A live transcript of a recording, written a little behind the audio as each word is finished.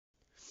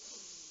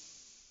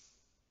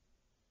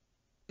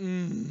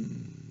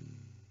Mmm.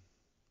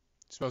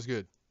 Smells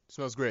good.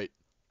 Smells great.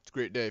 It's a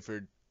great day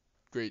for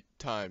great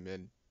time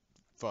and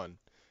fun.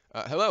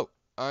 Hello,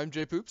 I'm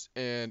Jpoops,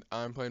 and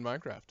I'm playing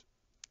Minecraft.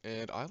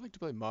 And I like to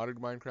play modded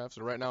Minecraft,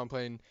 so right now I'm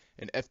playing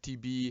an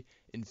FTB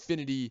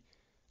Infinity.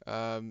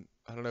 I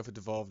don't know if it's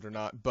evolved or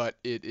not, but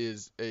it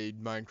is a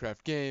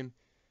Minecraft game,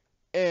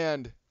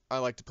 and I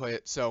like to play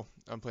it, so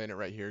I'm playing it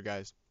right here,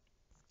 guys.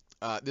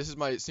 This is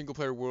my single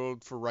player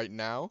world for right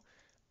now.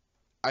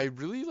 I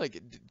really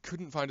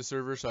couldn't find a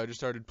server, so I just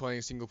started playing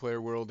a single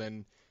player world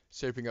and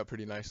shaping up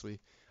pretty nicely.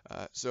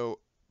 So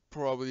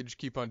probably just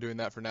keep on doing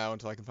that for now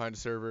until I can find a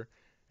server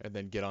and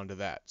then get onto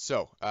that.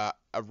 So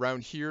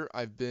around here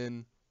I've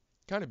been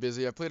kind of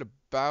busy. I played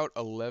about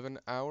 11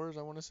 hours,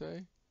 I want to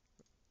say.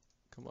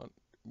 Come on,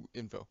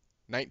 info.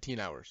 19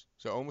 hours,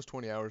 so almost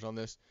 20 hours on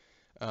this.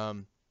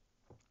 Um,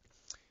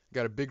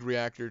 got a big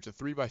reactor. It's a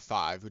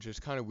 3x5, which is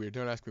kind of weird.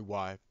 Don't ask me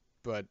why,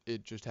 but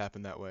it just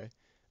happened that way.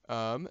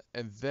 And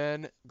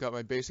then got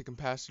my basic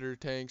capacitor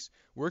tanks.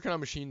 Working on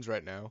machines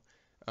right now.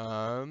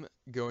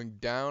 Going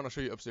down. I'll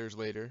show you upstairs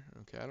later.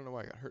 Okay, I don't know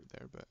why I got hurt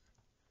there,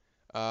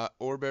 but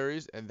ore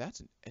berries, and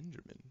that's an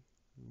Enderman.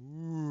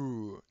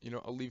 Ooh,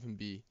 I'll leave him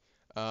be.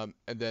 And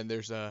then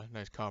there's a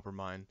nice copper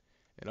mine,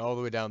 and all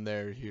the way down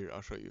there. Here,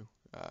 I'll show you.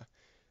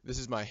 This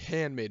is my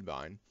handmade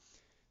mine.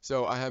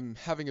 So I am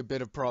having a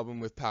bit of problem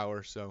with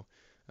power. So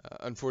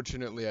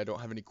unfortunately, I don't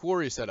have any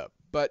quarry set up,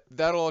 but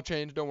that'll all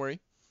change. Don't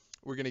worry.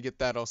 We're going to get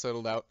that all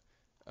settled out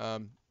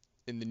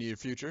in the near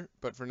future.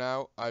 But for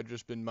now, I've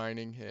just been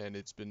mining, and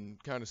it's been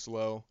kind of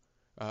slow.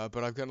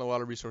 But I've gotten a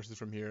lot of resources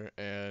from here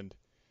and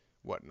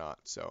whatnot.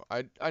 So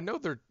I know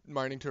they're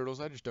mining turtles.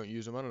 I just don't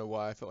use them. I don't know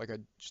why. I felt like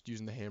I'm just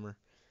using the hammer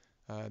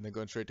and then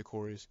going straight to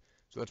quarries.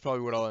 So that's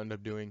probably what I'll end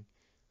up doing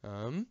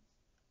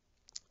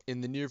in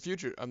the near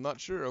future. I'm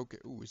not sure. Okay.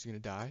 Ooh, is he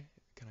going to die?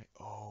 Can I?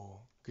 Oh,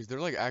 because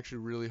they're actually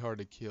really hard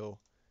to kill.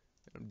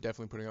 I'm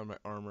definitely putting on my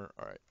armor.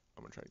 All right.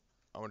 I'm going to try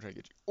to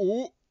get you.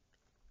 Oh!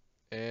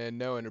 And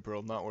no ender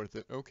pearl, not worth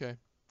it. Okay,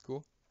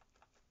 cool.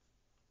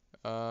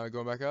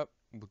 Going back up.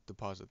 We'll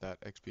deposit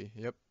that XP.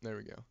 Yep, there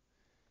we go.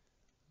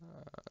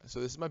 So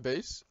this is my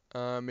base.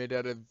 Made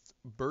out of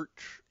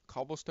birch,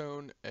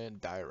 cobblestone, and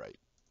diorite.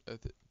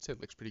 I'd say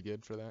it looks pretty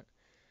good for that.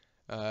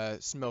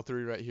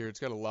 Smeltery right here. It's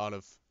got a lot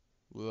of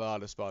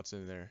spots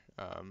in there.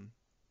 Oh,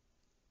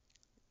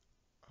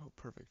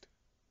 perfect.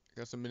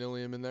 Got some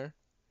manilium in there.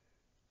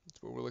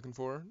 That's what we're looking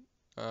for.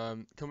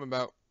 Coming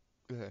about.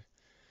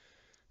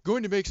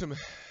 Going to make some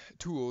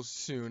tools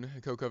soon.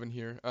 A coke oven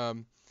here.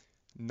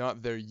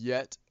 Not there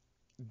yet.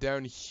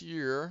 Down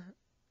here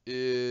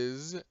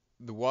is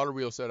the water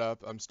wheel set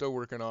up. I'm still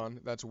working on.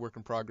 That's a work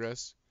in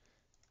progress.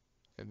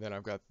 And then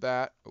I've got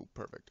that. Oh,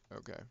 perfect.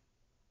 Okay.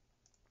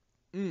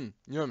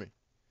 Yummy.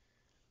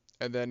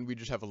 And then we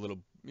just have a little,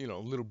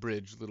 little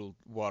bridge, little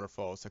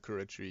waterfall,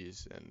 sakura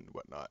trees, and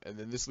whatnot. And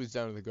then this leads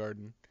down to the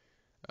garden.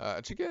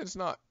 Again, it's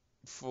not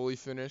fully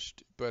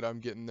finished, but I'm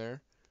getting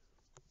there.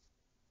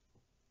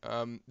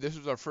 This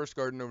was our first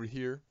garden over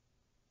here,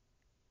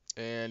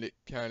 and it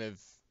kind of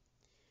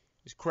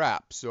is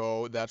crap,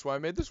 so that's why I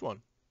made this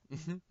one.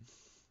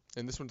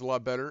 And this one's a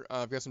lot better.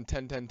 I've got some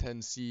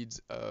 10-10-10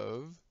 seeds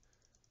of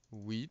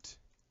wheat.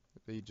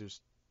 They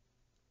just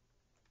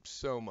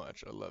so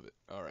much. I love it.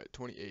 All right,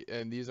 28.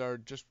 And these are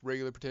just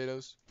regular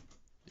potatoes.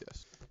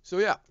 Yes. So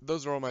yeah,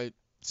 those are all my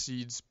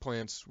seeds,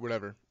 plants,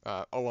 whatever,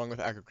 along with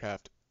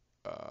agricraft,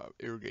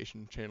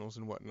 irrigation channels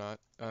and whatnot.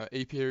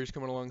 Apiary is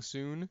coming along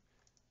soon.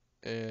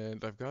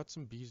 And I've got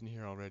some bees in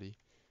here already.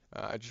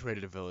 I just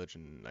raided a village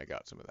and I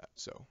got some of that.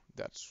 So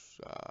that's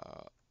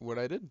what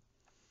I did.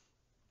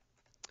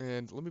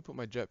 And let me put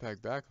my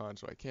jetpack back on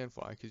so I can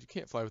fly, because you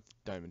can't fly with the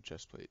diamond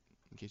chestplate,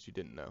 in case you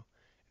didn't know.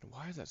 And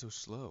why is that so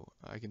slow?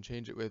 I can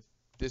change it with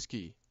this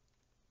key.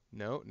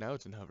 No, now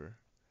it's in hover.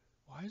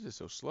 Why is it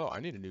so slow? I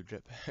need a new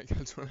jetpack.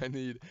 That's what I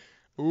need.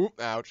 Oop,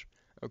 ouch.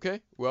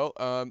 Okay, well,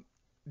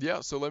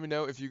 yeah, so let me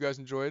know if you guys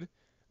enjoyed.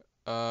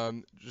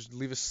 Just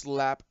leave a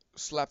slap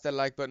that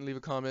like button, leave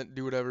a comment,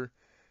 do whatever.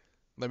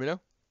 Let me know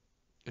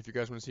if you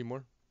guys want to see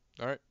more.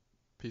 All right,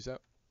 peace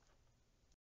out.